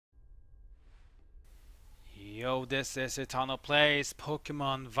Yo, this is Eternal Plays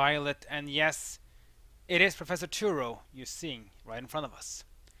Pokemon Violet, and yes, it is Professor Turo you're seeing right in front of us.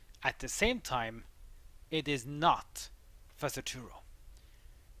 At the same time, it is not Professor Turo.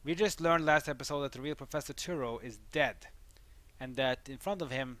 We just learned last episode that the real Professor Turo is dead, and that in front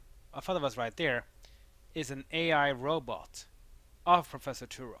of us right there, is an AI robot of Professor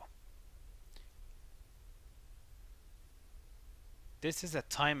Turo. This is a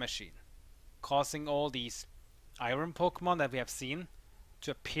time machine, causing all these Iron Pokemon that we have seen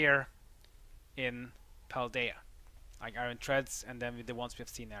to appear in Paldea, like Iron Treads, and then the ones we have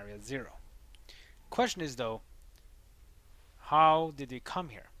seen in Area 0. Question is though, how did they come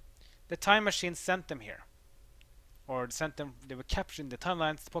here? The time machine sent them here, or sent them. They were captured in the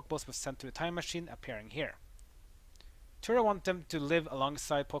timelines. The Pokeballs were sent to the time machine, appearing here. Turo wanted them to live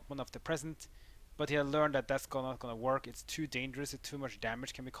alongside Pokemon of the present, but he had learned that that's not gonna work. It's too dangerous. Too much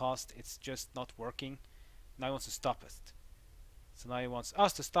damage can be caused. It's just not working. Now he wants to stop it. So now he wants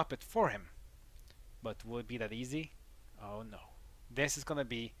us to stop it for him. But will it be that easy? Oh no. This is gonna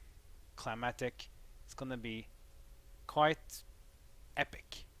be climatic. It's gonna be quite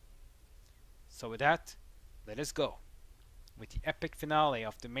epic. So with that, let us go with the epic finale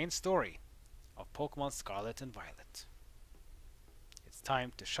of the main story of Pokemon Scarlet and Violet. It's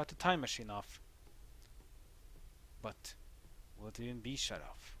time to shut the time machine off. But will it even be shut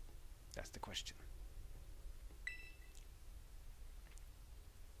off? That's the question.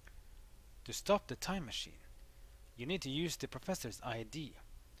 To stop the time machine, you need to use the Professor's ID,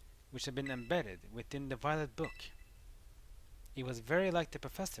 which had been embedded within the Violet book. It was very like the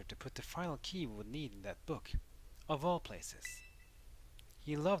Professor to put the final key we would need in that book, of all places.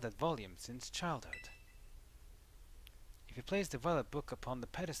 He loved that volume since childhood. If you place the Violet book upon the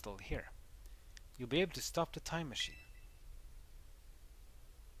pedestal here, you'll be able to stop the time machine.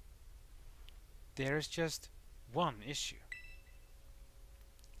 There is just one issue.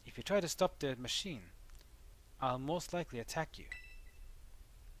 If you try to stop the machine, I'll most likely attack you.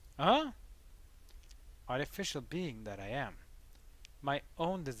 Huh? Artificial being that I am, my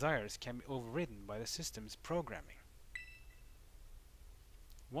own desires can be overridden by the system's programming.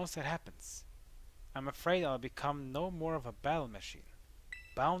 Once that happens, I'm afraid I'll become no more of a battle machine,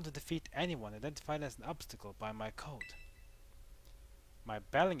 bound to defeat anyone identified as an obstacle by my code. My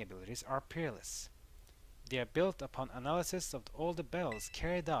battling abilities are peerless. They are built upon analysis of all the battles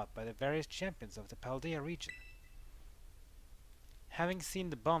carried out by the various champions of the Paldea region. Having seen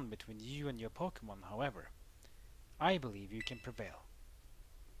the bond between you and your Pokemon, however, I believe you can prevail.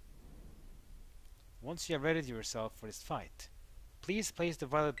 Once you have readied yourself for this fight, please place the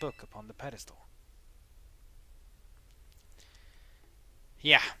Violet book upon the pedestal.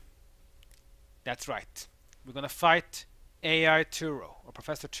 Yeah, that's right. We're gonna fight AI Turo, or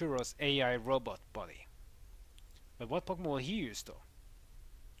Professor Turo's AI robot body. But what Pokemon will he use though?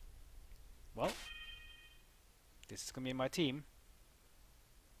 Well, this is gonna be my team.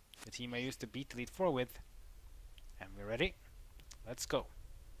 The team I used to beat Elite 4 with. And we're ready. Let's go.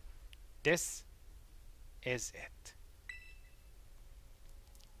 This is it.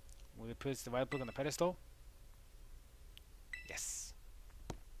 Will we put the Violet book on the pedestal? Yes.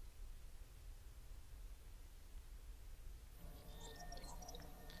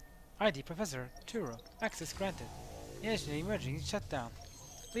 ID Professor Turo. Access granted. Initially emerging shutdown.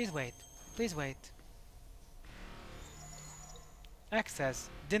 Please wait. Please wait. Access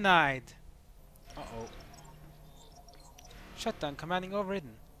denied. Uh-oh. Shutdown commanding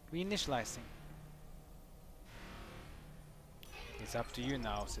overridden. Reinitializing. It's up to you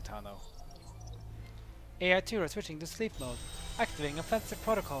now, Citano. AI Turo switching to sleep mode. Activating offensive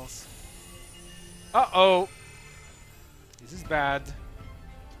protocols. Uh-oh. This is bad.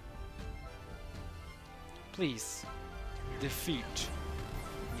 Please, defeat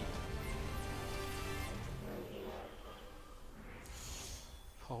me.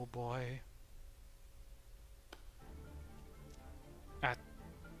 Oh boy. At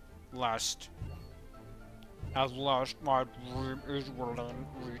last my dream is within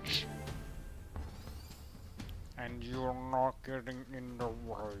reach. And you're not getting in the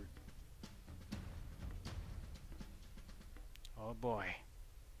way. Oh boy.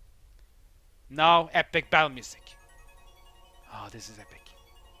 Now, epic battle music. Oh, this is epic.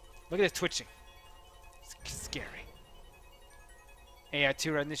 Look at this twitching. It's scary. AI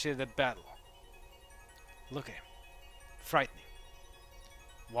Turo initiated the battle. Look at him. Frightening.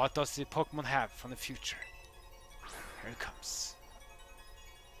 What does the Pokemon have from the future? Here it comes.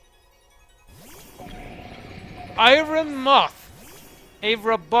 Iron Moth. A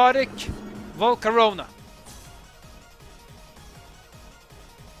robotic Volcarona.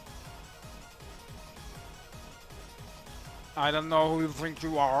 I don't know who you think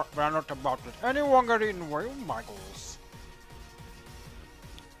you are, but I'm not about it. Anyone get in the way of my goals.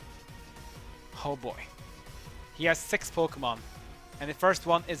 Oh boy. He has 6 Pokemon. And the first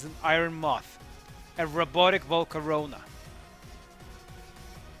one is an Iron Moth. A robotic Volcarona.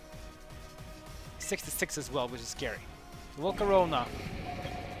 66 as well, which is scary. The Volcarona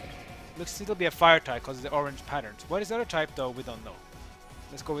looks to be a fire type because of the orange patterns. What is the other type though? We don't know.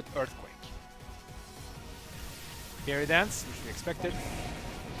 Let's go with Earthquake. Fairy Dance, which we expected.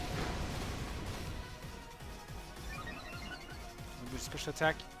 We'll do special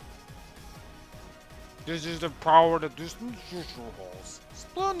attack. This is the power that distance usual halls.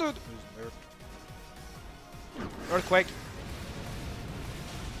 Splendid, isn't it? Earthquake.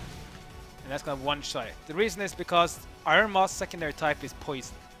 And that's gonna one-shot it. The reason is because Iron Moth's secondary type is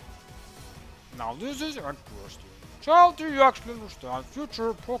poison. Now this is interesting. Child, do you actually understand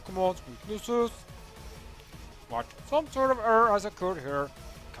future Pokemon's weaknesses? What? Some sort of error has occurred here.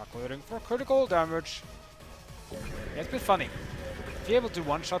 Calculating for critical damage. Yeah, it's been funny. If you're able to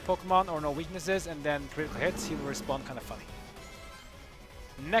one-shot Pokemon or no weaknesses and then critical hits, he will respond kind of funny.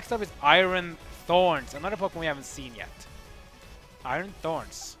 Next up is Iron Thorns, another Pokemon we haven't seen yet. Iron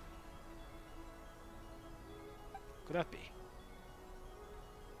Thorns. Could that be?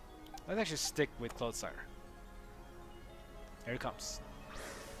 Let's actually stick with Clodsire. Here it comes.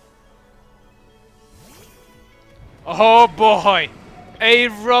 Oh boy! A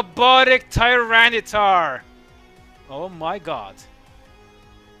robotic Tyranitar! Oh my god.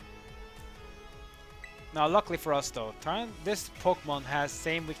 Now luckily for us though, this Pokemon has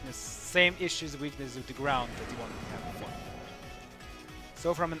same issues with the ground that you want to have before.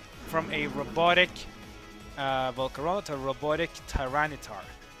 So from a robotic Volcarona to a robotic Tyranitar.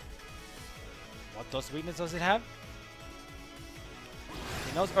 What weakness does it have?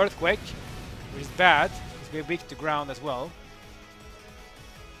 It knows Earthquake, which is bad. It's very weak to ground as well.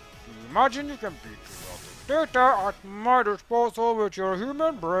 Imagine you can beat data at my disposal with your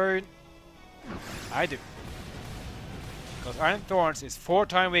human brain. I do. Because Iron Thorns is 4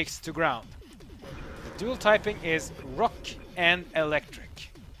 times weak to ground. The dual typing is Rock and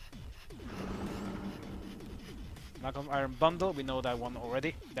Electric. Now comes Iron Bundle, we know that one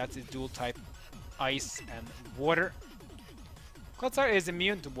already. That's his dual type Ice and Water. Clodsire is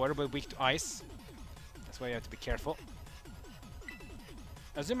immune to water but weak to ice. That's why you have to be careful.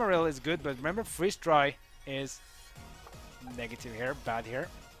 Azumarill is good, but remember Freeze Dry is negative here, bad here.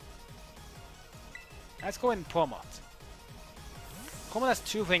 Let's go in Pawmot. Pawmot has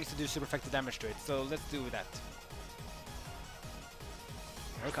 2 things to do super effective damage to it, so let's do that.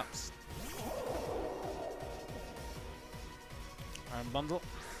 Here it comes. Iron Bundle.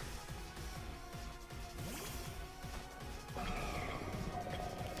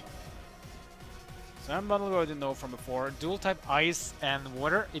 So Iron Bundle we already know from before. Dual type Ice and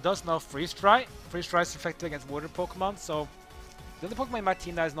Water. It does know Freeze Dry. Freeze Dry is effective against water Pokemon, so the other Pokemon in my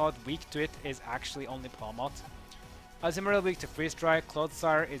team that is not weak to it is actually only Pawmot. Azumarill weak to Freeze Dry.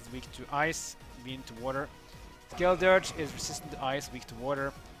 Clodsire is weak to Ice, immune to water. Skeldurge is resistant to Ice, weak to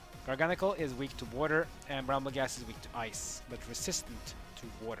water. Garganical is weak to water, and Bramble-Gas is weak to Ice, but resistant to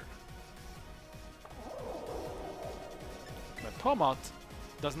water. But Pawmot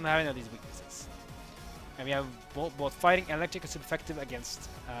doesn't have any of these weaknesses. And we have both Fighting and Electric is effective against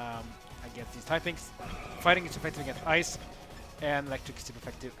these typings. Fighting is effective against Ice, and Electric is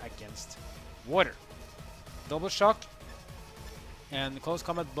effective against water. Double Shock and Close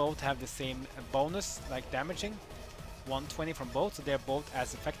Combat both have the same bonus, like damaging. 120 from both, so they're both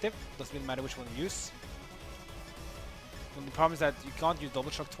as effective. Doesn't really matter which one you use. Well, the problem is that you can't use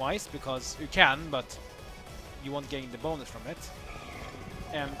Double Shock twice, because you can, but you won't gain the bonus from it.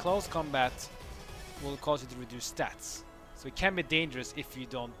 And Close Combat will cause you to reduce stats. So it can be dangerous if you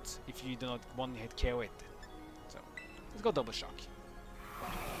do not one-hit KO it. So let's go Double Shock.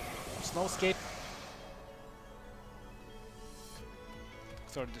 Snowscape.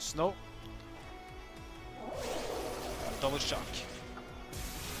 Sorry, the snow. Double Shock.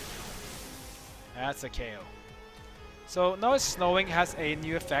 That's a KO. So now it's snowing has a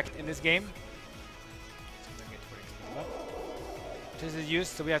new effect in this game. This is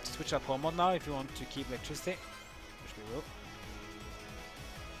used, so we have to switch up home mode now if we want to keep electricity, which we will.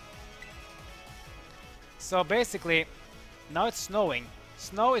 So basically, now it's snowing.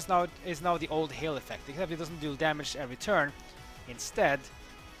 Snow is now the old hail effect, except it doesn't do damage every turn. Instead,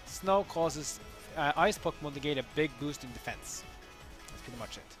 snow causes Ice Pokemon to gain a big boost in defense. That's pretty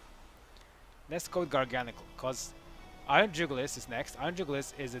much it. Let's go with Garganical, because Iron Jugulis is next. Iron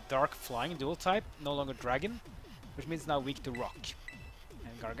Jugulis is a dark flying dual type, no longer dragon, which means now weak to rock.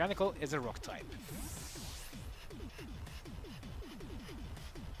 And Garganical is a rock type.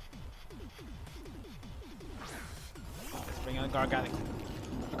 bring on Garganical.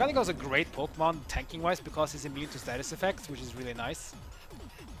 Garganical is a great Pokemon tanking-wise because he's immune to status effects, which is really nice.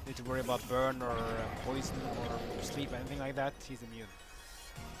 You need to worry about burn or poison or sleep, anything like that. He's immune.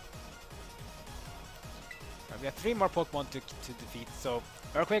 Right, we have 3 more Pokemon to defeat. So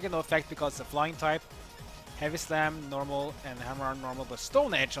Earthquake has no effect because it's a flying type. Heavy Slam, normal, and Hammer Arm normal, but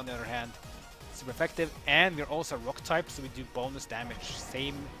Stone Edge on the other hand, super effective. And we're also rock type, so we do bonus damage.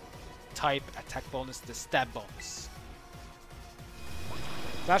 Same type attack bonus, the stab bonus.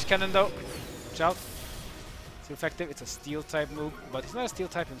 Flash Cannon though, watch out. Super effective, it's a steel type move, but he's not a steel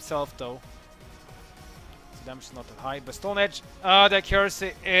type himself though. So damage is not that high, but Stone Edge, the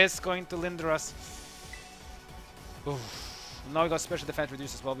accuracy is going to linder us. Oof. Now we got special defense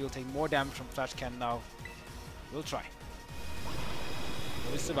reduced as well, we'll take more damage from Flash Cannon now. We'll try.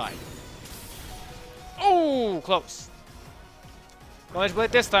 Will we survive? Oh, close. Stone Edge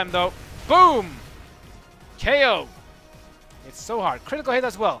Blade this time though. Boom! KO! It's so hard. Critical hit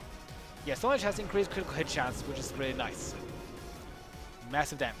as well. Yeah, Stone Edge has increased critical hit chance, which is really nice.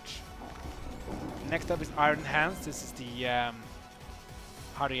 Massive damage. Next up is Iron Hands. This is the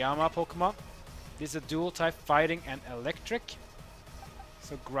Hariyama Pokemon. This is a dual type fighting and electric.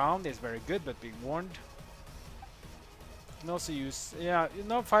 So ground is very good, but be warned. You can also use, yeah,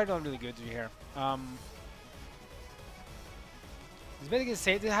 no fighting not really good here. It's basically the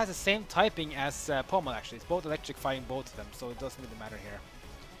same, it has the same typing as Pokemon actually. It's both electric fighting both of them, so it doesn't really matter here.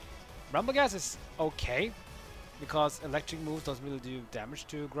 Rumblegas is okay, because electric moves doesn't really do damage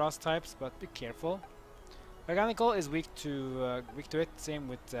to grass types, but be careful. Organical is weak to it, same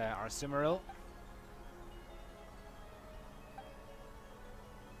with our Cimmeril.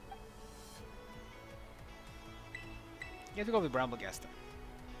 You have to go with Rumblegas then.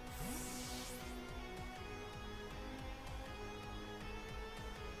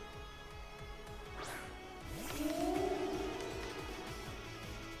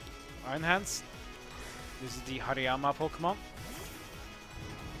 Iron Hands. This is the Hariyama Pokemon.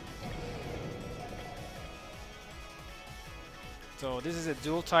 So this is a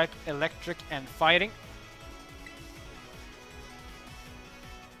dual type electric and fighting.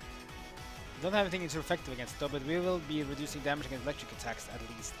 Don't have anything super effective against though, but we will be reducing damage against electric attacks at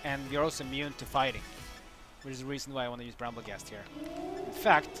least. And we are also immune to fighting, which is the reason why I want to use Bramblegast here. In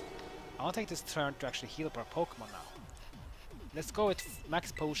fact, I want to take this turn to actually heal up our Pokemon now. Let's go with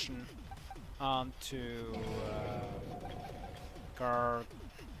Max Potion onto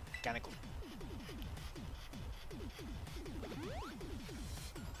Garganical.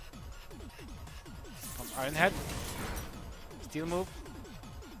 Iron Head. Steel move.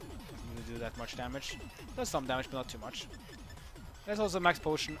 Doesn't really do that much damage. Does some damage, but not too much. Let's also Max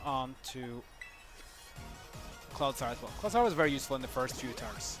Potion onto Cloudstar as well. Cloudstar was very useful in the first few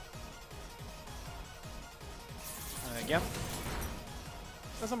turns. And again.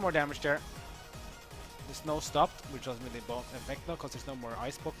 There's some more damage there. The snow stopped, which doesn't really affect now because there's no more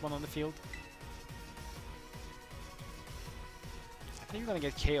ice Pokemon on the field. I think we're gonna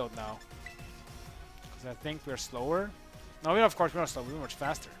get KO'd now. Because I think we're slower. No, of course we're not slow, we're much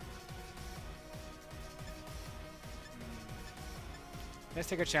faster. Let's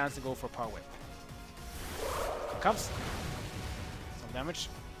take a chance to go for Power Whip. Here it comes. Some damage.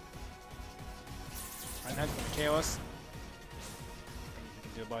 Iron Head gonna KO us.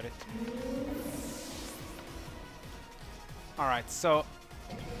 Do about it. Alright, so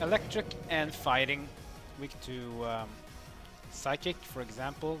electric and fighting, weak to psychic, for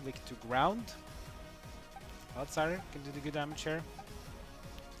example, weak to ground. Outsider can do the good damage here.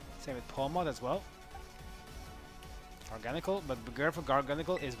 Same with Palmod as well. Organical, but be careful,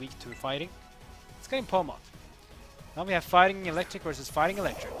 Garganical is weak to fighting. Let's get in Palmod. Now we have fighting electric versus fighting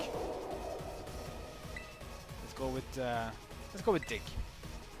electric. Let's go with Dig.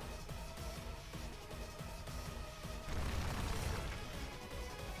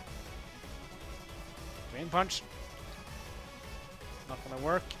 Drain Punch. Not gonna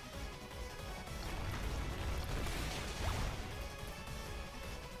work.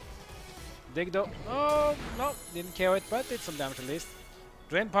 Dig though. Oh, no, didn't KO it, but did some damage at least.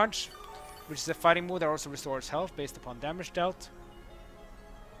 Drain Punch, which is a fighting move that also restores health based upon damage dealt.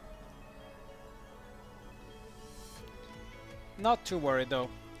 Not too worried though.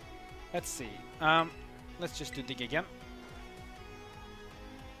 Let's see. Let's just do Dig again.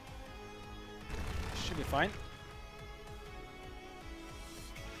 Should be fine.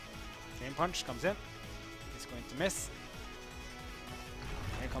 Drain Punch comes in. It's going to miss.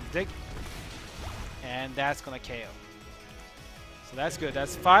 Here comes Dig. And that's gonna KO. So that's good.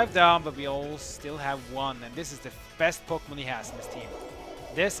 That's 5 down, but we all still have 1. And this is the best Pokemon he has in his team.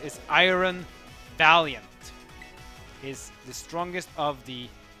 This is Iron Valiant. is the strongest of the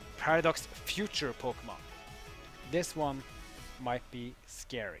Paradox Future Pokemon. This one might be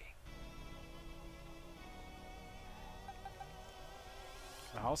scary.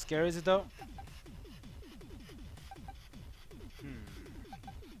 How scary is it though?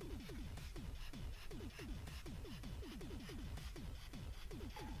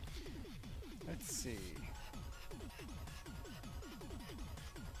 Let's see.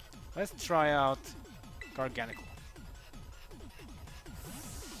 Let's try out Garganical.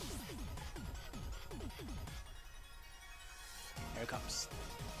 Here it comes.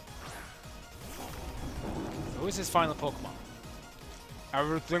 Who is his final Pokemon?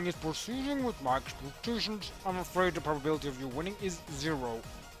 Everything is proceeding with my expectations. I'm afraid the probability of you winning is 0.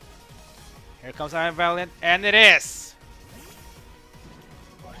 Here comes Iron Valiant, and it is!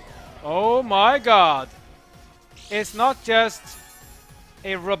 Oh my god! It's not just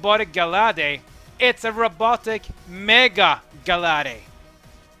a robotic Galade, it's a robotic Mega Galade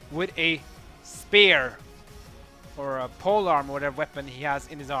with a spear or a polearm or whatever weapon he has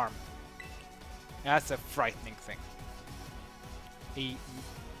in his arm. That's a frightening thing. A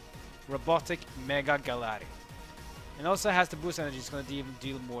robotic Mega Galade. And also has the boost energy, it's going to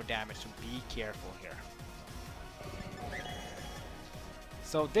deal more damage, so be careful here.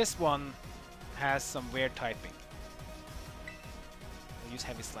 So this one has some weird typing. We'll use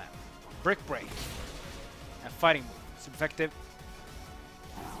Heavy Slam. Brick Break. A fighting move. Super effective.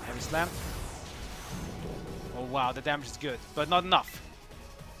 Heavy Slam. Oh wow, the damage is good, but not enough.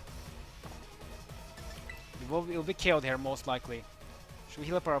 It will be killed here most likely. Should we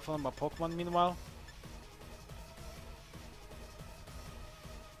heal up our opponent by Pokemon meanwhile?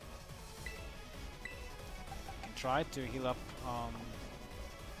 We can try to heal up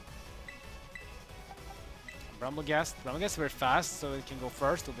Bramblegast. Bramblegast is very fast, so it can go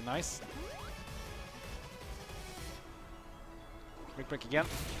first, it'll be nice. Brick Break again.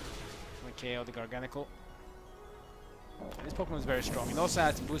 KO the Garganical. This Pokemon is very strong. It also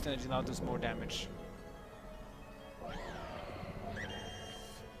has boost energy, now does more damage.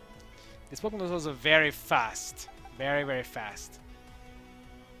 This Pokemon is also very fast. Very, very fast.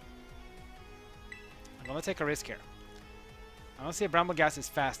 I'm gonna take a risk here. I'm gonna say Bramblegast is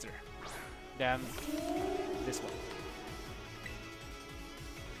faster than this one.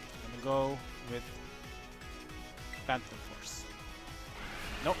 I'm gonna go with Phantom Force.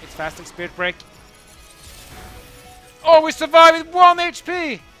 Nope, it's faster. Spirit Break. Oh, we survived with 1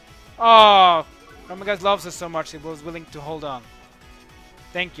 HP! Oh, Bramblegast loves us so much, he was willing to hold on.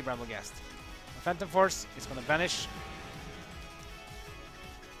 Thank you, Bramblegast. Phantom Force is gonna vanish.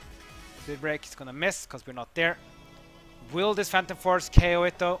 Spirit Break is gonna miss because we're not there. Will this Phantom Force KO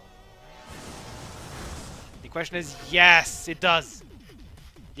it though? The question is yes, it does.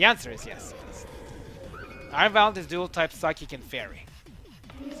 The answer is yes. Iron Valiant is dual type Psychic and Fairy.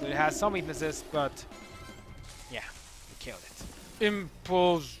 So it has some weaknesses, but yeah, we killed it.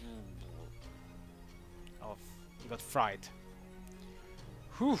 Impulse. Oh, you got fried.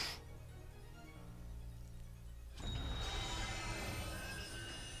 Whew.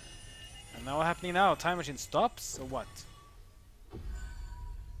 And now what's happening now? Time Machine stops or what?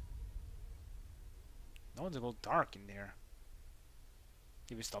 No one's go dark in there.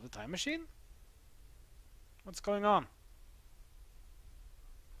 Did we stop the Time Machine? What's going on?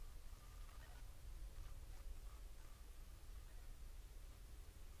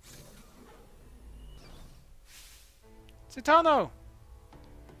 Citano!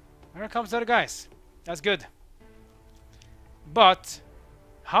 Here comes the other guys. That's good. But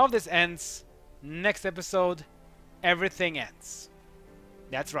how this ends, next episode, everything ends.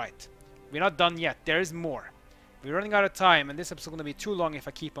 That's right. We're not done yet. There is more. We're running out of time, and this episode is going to be too long if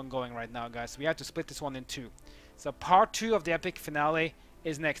I keep on going right now, guys. We have to split this one in two. So part 2 of the epic finale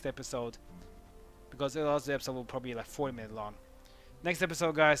is next episode, because the last episode will probably be like 40 minutes long. Next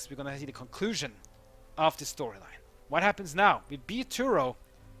episode, guys, we're going to see the conclusion of the storyline. What happens now? We beat Turo,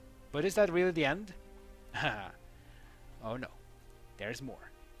 but is that really the end? Oh no. There's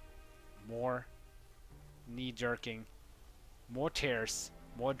more. More knee-jerking, more tears,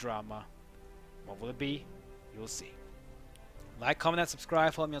 more drama. What will it be? You'll see. Like, comment, and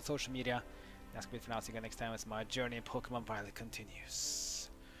subscribe. Follow me on social media. That's good for now. See you guys next time as my journey in Pokemon Violet continues.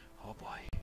 Oh boy.